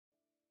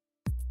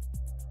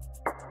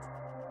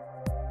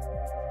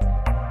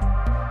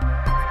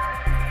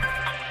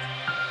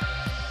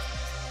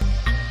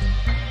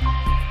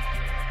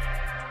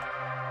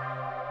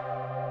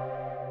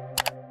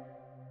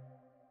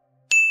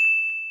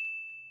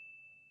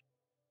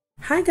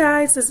Hi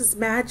guys, this is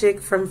Magic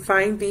from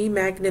Find the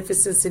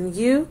Magnificence in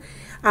You.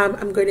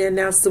 I'm going to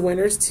announce the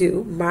winners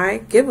to my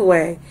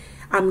giveaway.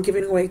 I'm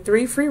giving away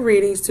 3 free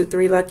readings to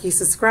 3 lucky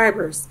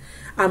subscribers.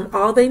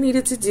 All they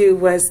needed to do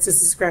was to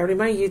subscribe to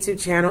my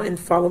YouTube channel and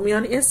follow me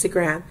on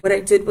Instagram. What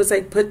I did was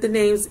I put the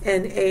names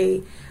in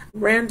a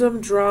random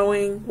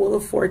drawing Wheel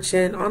of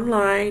Fortune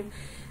online,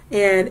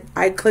 and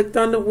I clicked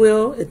on the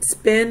wheel, it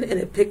spun, and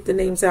it picked the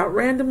names out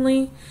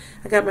randomly.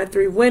 I got my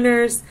 3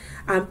 winners.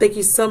 Thank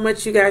you so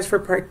much, you guys, for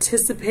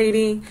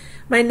participating.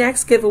 My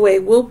next giveaway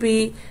will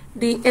be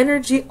the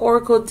Energy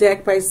Oracle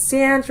deck by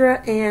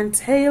Sandra and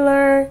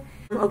Taylor.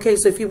 Okay,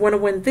 so if you want to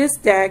win this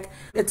deck,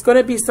 it's going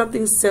to be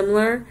something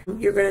similar.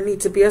 You're going to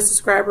need to be a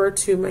subscriber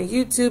to my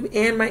YouTube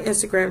and my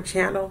Instagram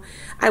channel.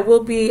 I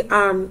will be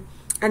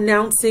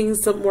announcing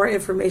some more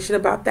information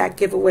about that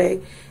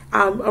giveaway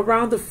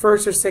around the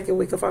 1st or 2nd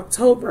week of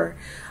October.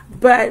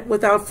 But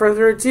without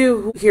further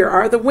ado, here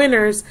are the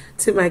winners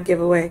to my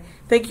giveaway.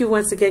 Thank you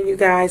once again, you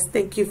guys.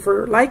 Thank you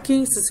for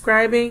liking,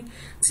 subscribing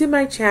to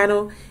my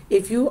channel.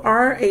 If you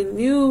are a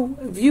new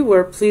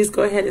viewer, please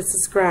go ahead and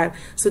subscribe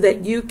so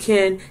that you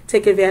can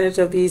take advantage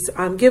of these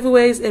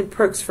giveaways and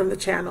perks from the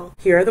channel.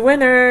 Here are the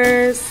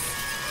winners.